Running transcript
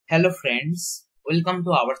Hello friends, welcome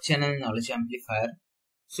to our channel Knowledge Amplifier.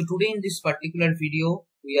 So today in this particular video,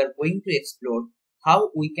 we are going to explore how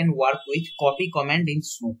we can work with copy command in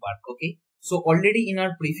Snowpark. Okay. So already in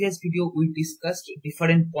our previous video, we discussed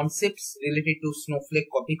different concepts related to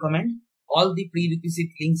Snowflake copy command. All the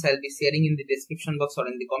prerequisite links I'll be sharing in the description box or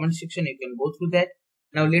in the comment section. You can go through that.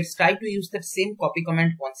 Now let's try to use that same copy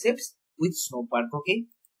command concepts with Snowpark. Okay.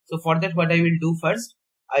 So for that, what I will do first,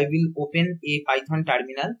 I will open a Python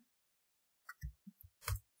terminal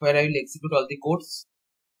where I will execute all the codes.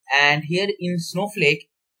 And here in Snowflake,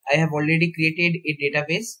 I have already created a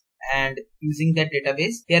database, and using that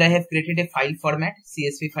database, here I have created a file format,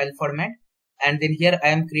 CSV file format. And then here I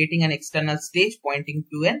am creating an external stage pointing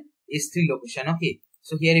to an S3 location. Okay.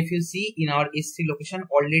 So here if you see in our S3 location,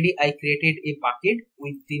 already I created a bucket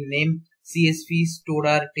with the name CSV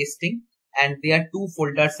Storer Testing. And there are two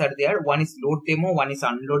folders are there. One is load demo, one is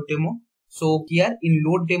unload demo. So here in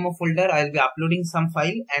load demo folder, I will be uploading some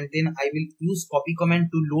file, and then I will use copy command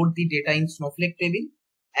to load the data in Snowflake table.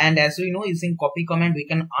 And as we know, using copy command, we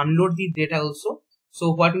can unload the data also.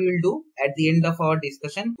 So what we will do at the end of our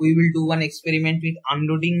discussion, we will do one experiment with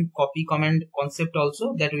unloading copy command concept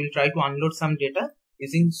also, that we will try to unload some data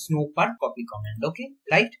using Snowpark copy command. Okay,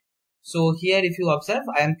 right? So here if you observe,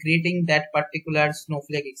 I am creating that particular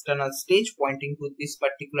Snowflake external stage pointing to this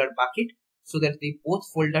particular bucket, so that the both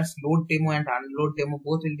folders load demo and unload demo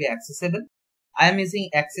both will be accessible. I am using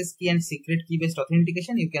access key and secret key based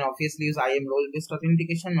authentication. You can obviously use IAM role based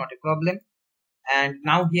authentication, not a problem. And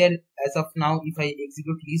now here, as of now, if I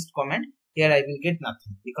execute list command, here I will get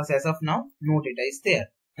nothing, because as of now no data is there.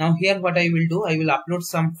 Now here what I will do, I will upload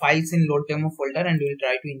some files in load demo folder and we will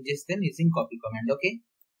try to ingest them using copy command. Okay.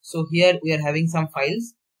 So here we are having some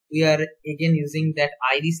files. We are again using that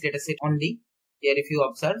iris dataset only. Here if you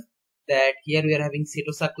observe that here we are having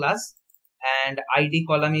Setosa class, and ID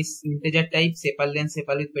column is integer type, sepal length with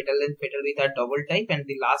petal with a double type, and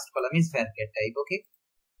the last column is varchar type. Okay.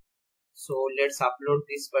 So let's upload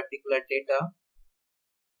this particular data.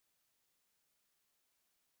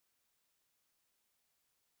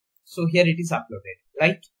 So here it is uploaded,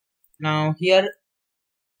 right? Now here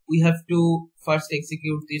we have to first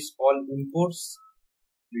execute this all imports.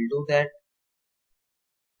 We'll do that.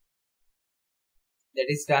 That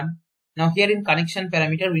is done. Now here in connection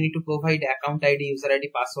parameter, we need to provide account ID, user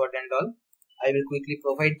ID, password and all. I will quickly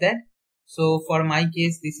provide that. So for my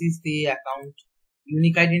case, this is the account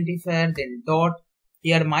unique identifier, then dot.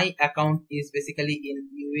 Here my account is basically in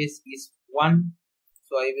US is 1.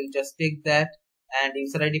 So I will just take that, and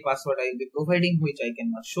user ID password I will be providing, which I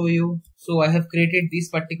cannot show you. So I have created these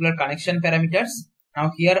particular connection parameters.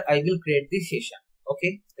 Now here I will create the session.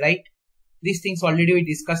 Okay, right? These things already we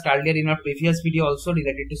discussed earlier in our previous video also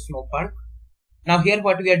related to Snowpark. Now here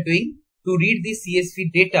what we are doing, to read the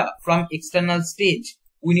CSV data from external stage,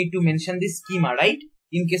 we need to mention the schema, right?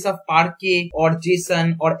 In case of Parquet or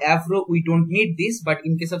Json or Avro, we don't need this, but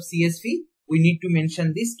in case of CSV, we need to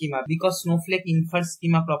mention the schema, because Snowflake infers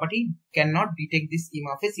schema property cannot detect the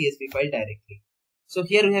schema of a CSV file directly. So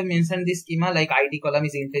here we have mentioned the schema, like ID column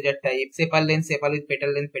is integer type, sepal length with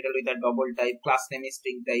petal with a double type, class name is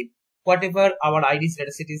string type. Whatever our IDs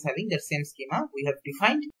dataset is having, that same schema we have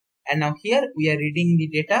defined. And now here we are reading the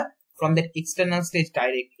data from that external stage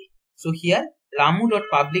directly. So here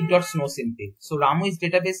ramu.public.snowsimple. So ramu is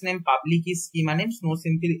database name, public is schema name,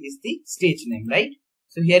 snowsimple is the stage name, right?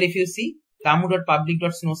 So here if you see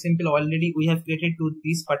ramu.public.snowsimple, already we have created to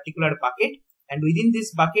this particular bucket, and within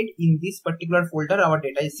this bucket in this particular folder our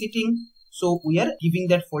data is sitting. So we are giving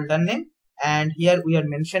that folder name, and here we are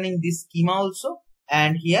mentioning this schema also.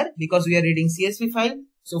 And here, because we are reading CSV file,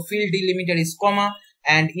 so field delimiter is comma,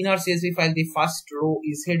 and in our CSV file the first row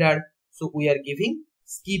is header, so we are giving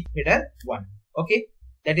skip header 1. Okay,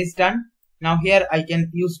 that is done. Now here I can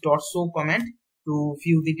use .show command to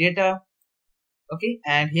view the data. Okay,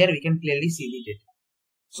 and here we can clearly see the data.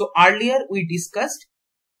 So earlier we discussed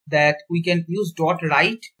that we can use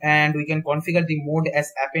 .write, and we can configure the mode as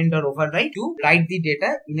append or overwrite to write the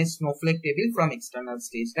data in a Snowflake table from external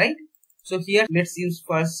stage, right? So here let's use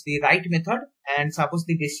first the write method, and suppose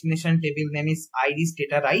the destination table name is IDs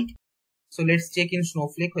data write. So let's check in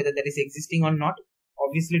Snowflake whether that is existing or not.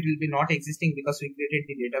 Obviously it will be not existing because we created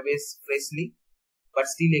the database freshly, but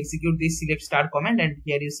still execute this select star command, and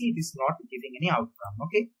here you see it is not giving any outcome.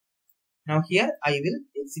 Okay. Now here I will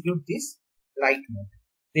execute this write mode.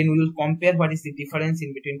 Then we will compare what is the difference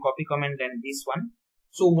in between copy command and this one.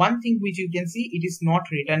 So one thing which you can see, it is not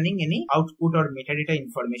returning any output or metadata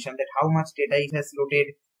information, that how much data it has loaded,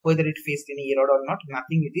 whether it faced any error or not,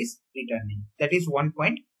 nothing it is returning. That is one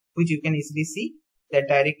point which you can easily see, that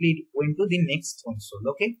directly went to the next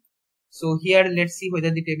console. Okay. So here let's see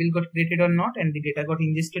whether the table got created or not and the data got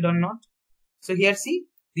ingested or not. So here see,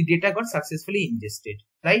 the data got successfully ingested,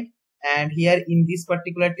 right? And here in this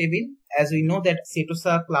particular table, as we know that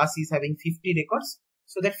Setosa class is having 50 records,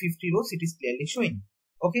 so that 50 rows it is clearly showing.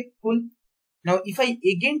 Okay, cool. Now if I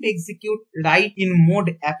again execute write in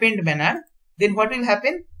mode append manner, then what will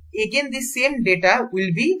happen? Again the same data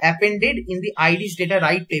will be appended in the IDs data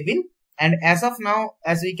write table. And as of now,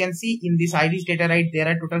 as we can see in this IDs data write, there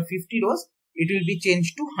are total 50 rows. It will be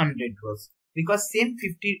changed to 100 rows because same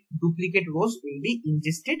 50 duplicate rows will be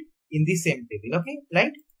ingested in the same table. Okay,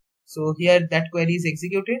 right? So here that query is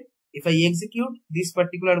executed. If I execute this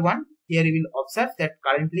particular one, here you will observe that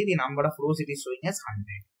currently the number of rows it is showing as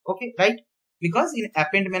 100. Okay, right? Because in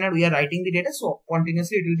append manner we are writing the data, so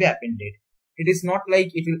continuously it will be appended. It is not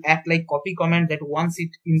like it will act like copy command that once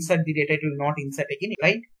it insert the data, it will not insert again,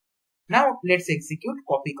 right? Now let's execute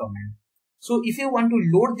copy command. So if you want to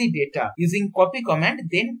load the data using copy command,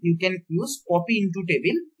 then you can use copy into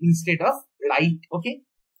table instead of write. Okay.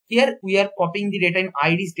 Here we are copying the data in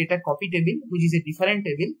IDs data copy table, which is a different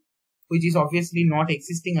table, which is obviously not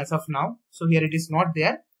existing as of now. So here it is not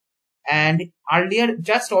there. And earlier,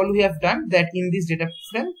 just all we have done that in this data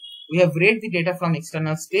frame, we have read the data from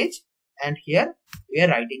external stage, and here we are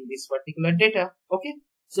writing this particular data. Okay.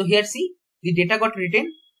 So here see, the data got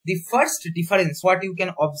written. The first difference what you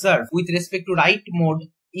can observe with respect to write mode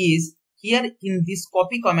is here in this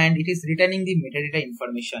copy command, it is returning the metadata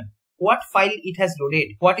information. What file it has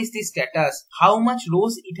loaded, what is the status, how much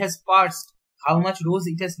rows it has parsed, how much rows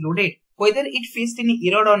it has loaded, whether it faced any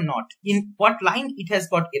error or not, in what line it has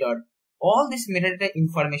got error. All this metadata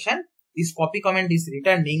information, this copy command is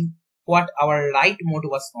returning what our write mode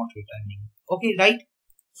was not returning. Okay, right?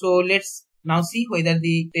 So let's now see whether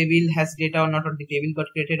the table has data or not, or the table got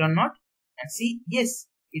created or not, and see, yes,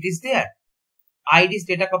 it is there. IDs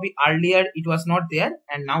data copy earlier it was not there,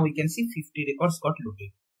 and now we can see 50 records got loaded.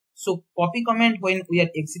 So copy command, when we are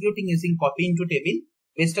executing using copy into table,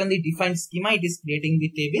 based on the defined schema, it is creating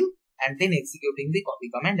the table and then executing the copy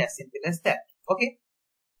command, as simple as that. Okay.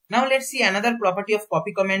 Now let's see another property of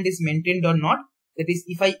copy command is maintained or not. That is,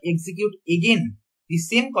 if I execute again the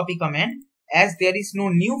same copy command, as there is no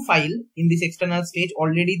new file in this external stage,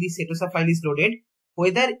 already the Setosa file is loaded,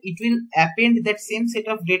 whether it will append that same set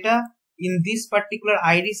of data in this particular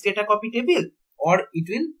IDs data copy table, or it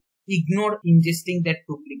will ignore ingesting that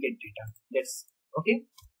duplicate data. That's okay.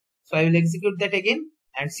 So I will execute that again,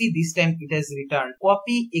 and see, this time it has returned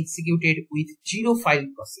copy executed with 0 file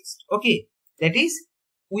processed. Okay, that is,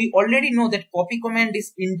 we already know that copy command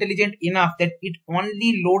is intelligent enough that it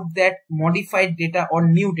only load that modified data or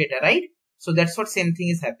new data, right? So that's what same thing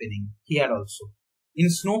is happening here also. In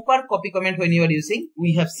Snowpark copy command, when you are using,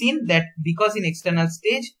 we have seen that because in external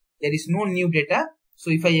stage there is no new data. So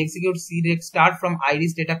if I execute cdirect start from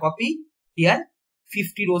IDs data copy, here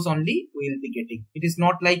 50 rows only we will be getting. It is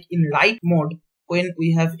not like in write mode, when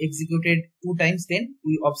we have executed 2 times, then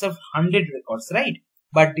we observe 100 records, right?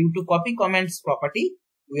 But due to copy command's property,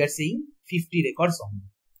 we are seeing 50 records only.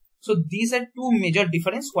 So these are 2 major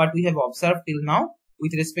differences what we have observed till now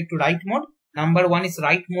with respect to write mode. Number 1 is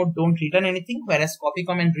write mode don't return anything, whereas copy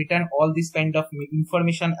command return all this kind of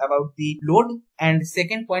information about the load. And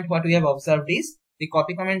second point what we have observed is the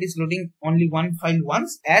copy command is loading only one file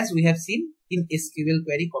once, as we have seen in SQL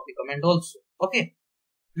query copy command also. Okay.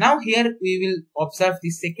 Now here we will observe the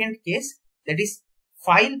second case, that is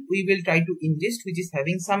file we will try to ingest which is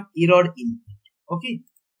having some error in it. Okay,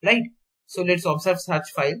 right? So let's observe such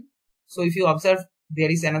file. So if you observe, there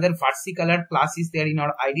is another versicolor class is there in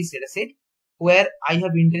our IDs dataset, where I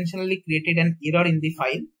have intentionally created an error in the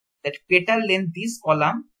file that petal length this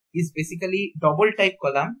column is basically double type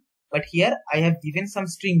column, but here I have given some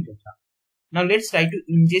string data. Now let's try to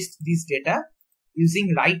ingest this data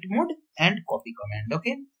using write mode and copy command.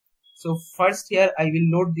 Okay. So first here I will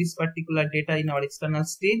load this particular data in our external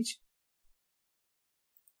stage.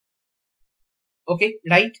 Okay,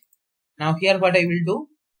 right. Now here what I will do,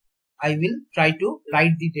 I will try to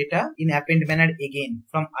write the data in append manner again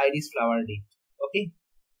from IDs flower date. Okay.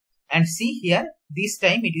 And see here, this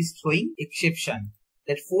time it is showing exception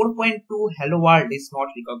that 4.2 hello world is not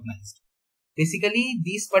recognized. Basically,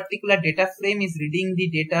 this particular data frame is reading the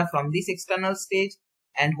data from this external stage,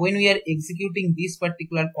 and when we are executing this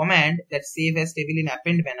particular command that save as table in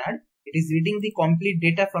append manner, it is reading the complete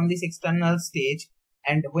data from this external stage,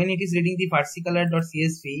 and when it is reading the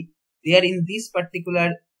versicolor.csv, there in this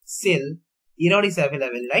particular cell error is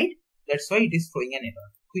available, right? That's why it is throwing an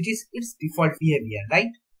error, which is its default behavior,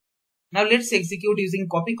 right? Now let's execute using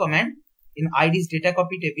copy command. in ID's data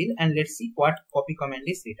copy table, and let's see what copy command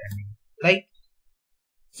is returning, right?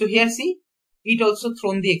 So here see, it also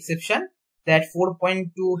thrown the exception that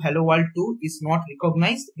 4.2 hello world 2 is not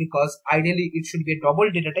recognized because ideally it should be a double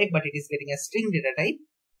data type, but it is getting a string data type.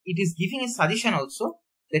 It is giving a suggestion also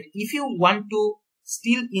that if you want to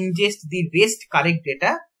still ingest the rest correct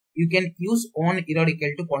data, you can use on error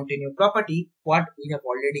equal to continue property, what we have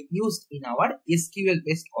already used in our SQL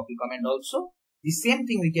based copy command also. The same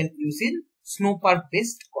thing we can use in Snowpark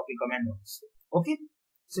based copy command also. Okay.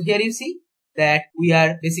 So here you see that we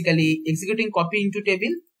are basically executing copy into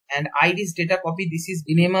table, and ID's data copy. This is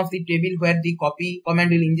the name of the table where the copy command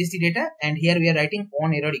will ingest the data, and here we are writing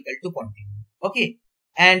on error equal to continue. Okay.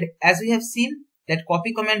 And as we have seen that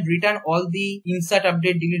copy command return all the insert,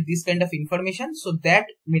 update, delete, this kind of information. So that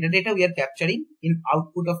metadata we are capturing in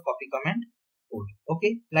output of copy command code.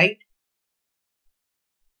 Okay, right?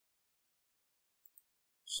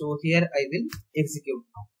 So here I will execute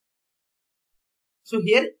now. So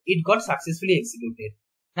here it got successfully executed.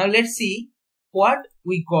 Now let's see what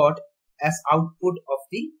we got as output of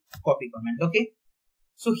the copy command. Okay.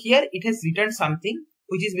 So here it has returned something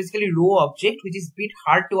which is basically row object, which is a bit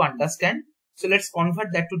hard to understand. So let's convert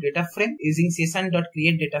that to data frame using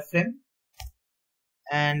Json.create data frame.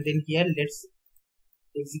 And then here let's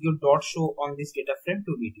execute .show on this data frame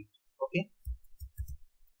to read it. Okay.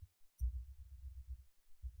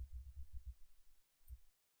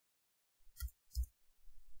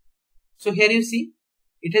 So here you see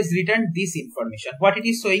it has returned this information. What it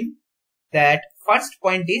is showing, that first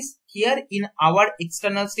point is here in our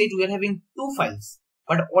external stage we are having two files,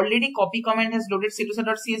 but already copy command has loaded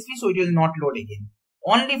cetosa.csv, so it will not load again.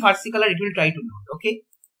 Only versicolor it will try to load. Okay.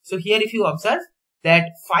 So here if you observe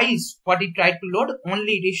that files what it tried to load,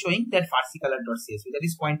 only it is showing that versicolor.csv, that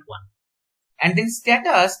is point 1. And then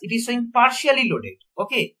status it is showing partially loaded.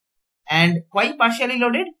 Okay. And why partially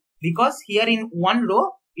loaded? Because here in one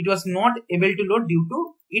row it was not able to load due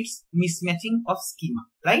to its mismatching of schema,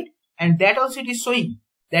 right? And that also it is showing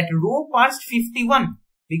that row parsed 51,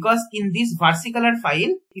 because in this versicolor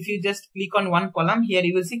file, if you just click on one column, here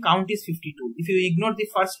you will see count is 52. If you ignore the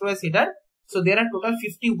first row as header, so there are total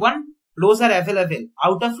 51 rows are available,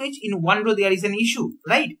 out of which in one row there is an issue,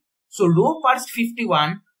 right? So row parsed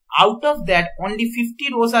 51, out of that only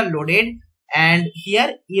 50 rows are loaded, and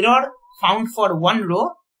here error found for one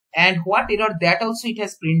row. And what error? That also it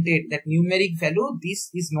has printed that numeric value, this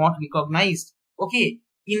is not recognized. Okay.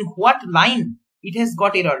 In what line it has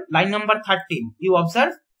got error? Line number 13. You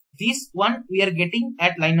observe this one we are getting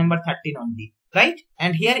at line number 13 only, right?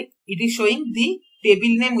 And here it is showing the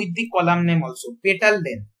table name with the column name also, petal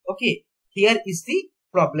length. Okay. Here is the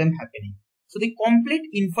problem happening. So the complete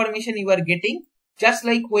information you are getting, just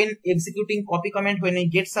like when executing copy command, when I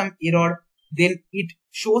get some error, then it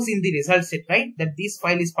shows in the result set, right? That this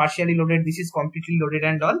file is partially loaded, this is completely loaded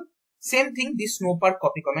and all. Same thing, this Snowpark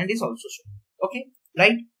copy command is also shown. Okay,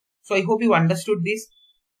 right? So I hope you understood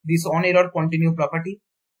this on error continue property.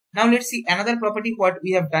 Now let's see another property what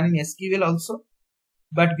we have done in SQL also.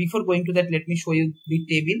 But before going to that, let me show you the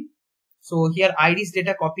table. So here ID's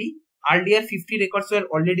data copy. Earlier 50 records were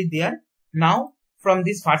already there. Now from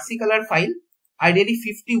this versicolor file, ideally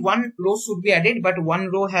 51 rows should be added, but one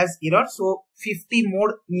row has error, so 50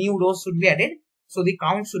 more new rows should be added. So the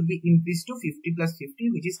count should be increased to 50 plus 50,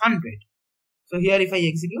 which is 100. So here if I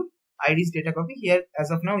execute ID's data copy, here as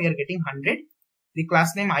of now we are getting 100. The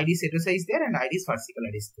class name ID Setosa is there and ID's versicolor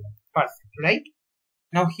is there. Perfect, right?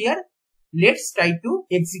 Now here let's try to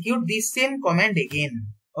execute the same command again.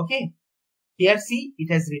 Okay. Here see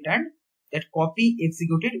it has returned that copy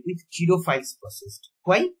executed with 0 files processed.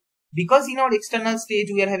 Why? Because in our external stage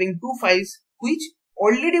we are having two files which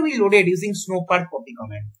already we loaded using Snowpark copy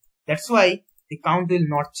command. That's why the count will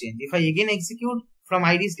not change. If I again execute from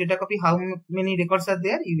ID's data copy, how many records are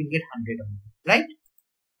there? You will get 100 only, right?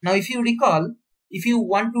 Now if you recall, if you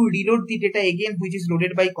want to reload the data again which is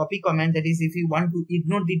loaded by copy command, that is if you want to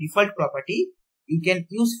ignore the default property, you can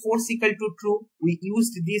use force equal to true. We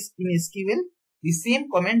used this in SQL. The same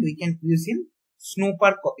command we can use in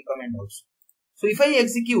Snowpark copy command also. So if I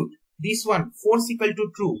execute this one, force equal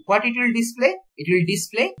to true, what it will display? It will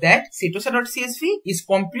display that cetosa.csv is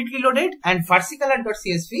completely loaded and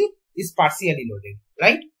versicolor.csv is partially loaded,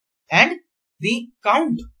 right? And the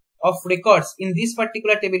count of records in this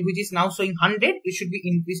particular table, which is now showing 100, it should be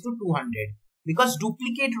increased to 200 because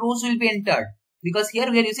duplicate rows will be entered, because here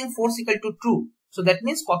we are using force equal to true. So that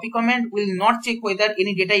means copy command will not check whether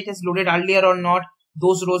any data it has loaded earlier or not,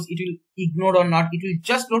 those rows it will ignore or not. It will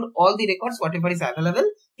just load all the records whatever is available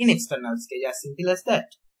in external stage, as simple as that,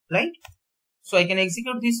 right? So I can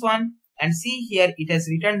execute this one. and see here it has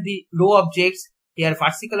returned the row objects. Here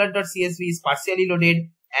particular.csv is partially loaded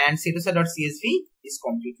and setusa.csv is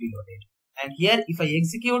completely loaded. And here if I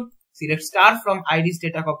execute, select star from ID's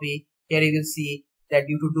data copy, here you will see that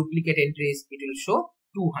due to duplicate entries, it will show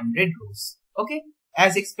 200 rows. Okay,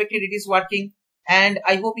 as expected it is working, and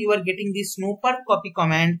I hope you are getting the Snowpark copy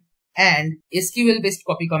command and SQL based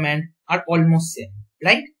copy command are almost same,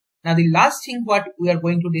 right? Now the last thing what we are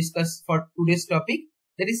going to discuss for today's topic,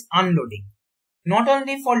 that is unloading. Not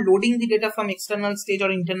only for loading the data from external stage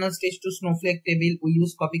or internal stage to Snowflake table we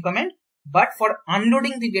use copy command, but for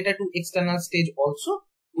unloading the data to external stage also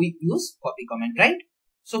we use copy command, right?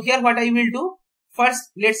 So here what I will do,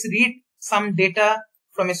 first let's read some data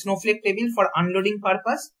from a Snowflake table for unloading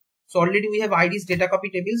purpose. So already we have ID's data copy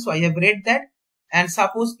table, so I have read that. And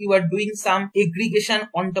suppose you are doing some aggregation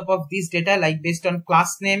on top of this data, like based on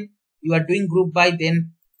class name, you are doing group by,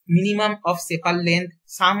 then minimum of sepal length,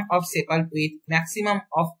 sum of sepal width, maximum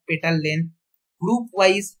of petal length, group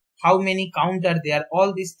wise, how many count are there,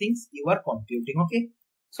 all these things you are computing, okay?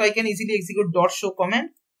 So I can easily execute .show command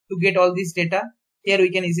to get all this data. Here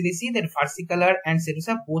we can easily see that particular and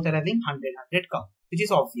setusa both are having 100 count, which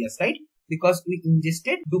is obvious, right? Because we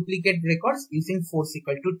ingested duplicate records using force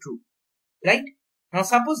equal to true, right? Now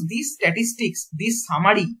suppose these statistics, this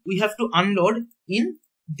summary, we have to unload in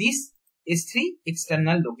this S3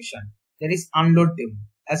 external location, that is unload table,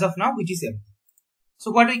 as of now which is empty.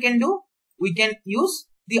 So what we can do, we can use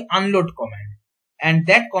the unload command, and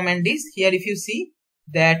that command is here. If you see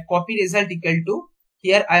that copy result equal to,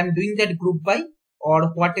 here I am doing that group by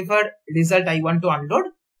or whatever result I want to unload,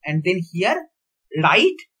 and then here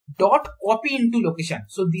write dot copy into location.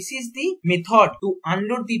 So this is the method to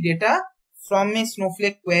unload the data from a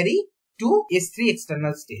Snowflake query to S3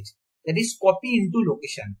 external stage, that is copy into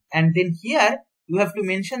location, and then here you have to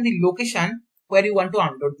mention the location where you want to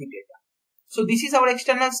unload the data. So this is our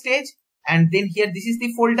external stage, and then here this is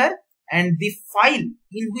the folder and the file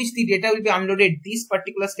in which the data will be unloaded. This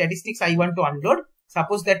particular statistics I want to unload,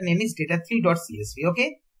 suppose that name is data3.csv,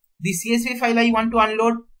 okay? The CSV file I want to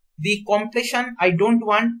unload, the compression I don't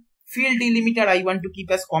want, field delimiter I want to keep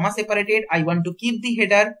as comma separated, I want to keep the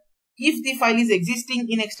header. If the file is existing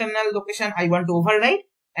in external location, I want to override,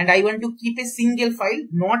 and I want to keep a single file,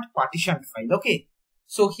 not partitioned file, okay?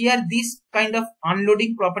 So here this kind of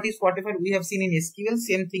unloading properties, whatever we have seen in SQL,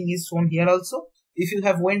 same thing is shown here also. If you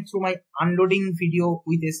have went through my unloading video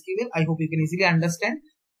with SQL, I hope you can easily understand.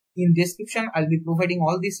 In description, I'll be providing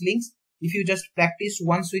all these links. If you just practice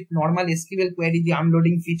once with normal SQL query, the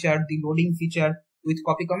unloading feature, the loading feature with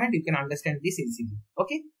copy command, you can understand this easily,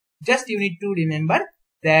 okay? Just you need to remember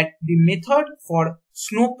that the method for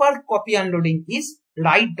Snowpark copy unloading is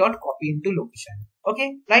write.copy into location,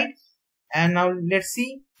 okay, right? And now let's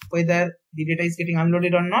see whether the data is getting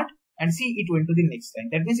unloaded or not, and see it went to the next line.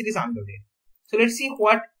 That means it is unloaded. So let's see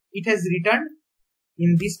what it has returned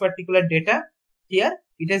in this particular data. Here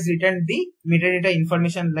it has returned the metadata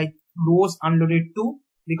information like rows unloaded 2,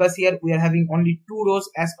 because here we are having only 2 rows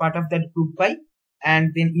as part of that group by,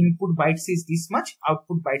 and then input bytes is this much,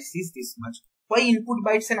 output bytes is this much. Why input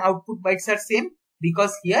bytes and output bytes are same?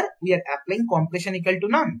 Because here we are applying compression equal to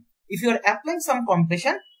none. If you are applying some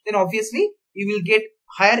compression, then obviously you will get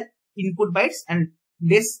higher input bytes and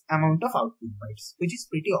less amount of output bytes, which is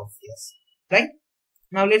pretty obvious, right?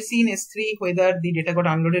 Now let's see in S3 whether the data got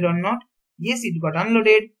unloaded or not. Yes, it got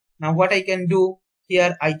unloaded. Now what I can do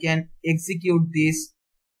here, I can execute this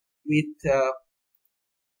with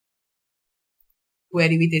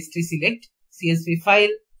query with S3 select CSV file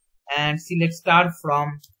and select star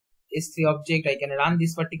from S3 object. I can run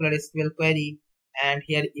this particular SQL query, and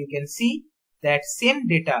here you can see that same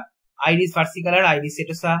data, ID is particular, ID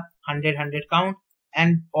setusa, 100 count,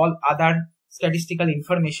 and all other statistical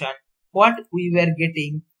information what we were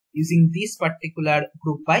getting using this particular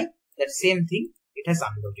group by, that same thing it has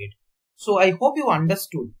unloaded. So I hope you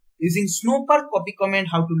understood using Snowpark copy command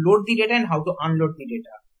how to load the data and how to unload the data.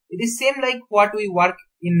 It is same like what we work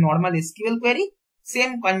in normal SQL query,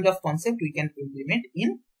 same kind of concept we can implement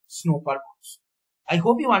in Snowpark also. I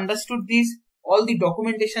hope you understood this. All the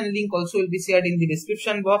documentation link also will be shared in the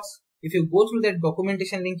description box. If you go through that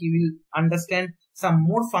documentation link, you will understand some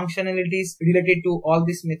more functionalities related to all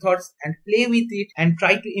these methods and play with it and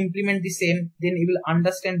try to implement the same. Then you will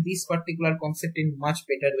understand this particular concept in much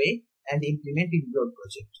better way and implement in your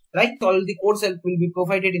project, right? All the course help will be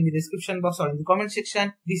provided in the description box or in the comment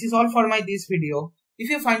section. This is all for this video. If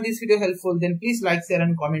you find this video helpful, then please like, share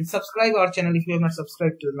and comment. Subscribe our channel if you have not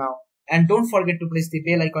subscribed till now. And don't forget to press the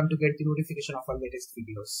bell icon to get the notification of our latest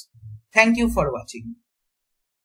videos. Thank you for watching.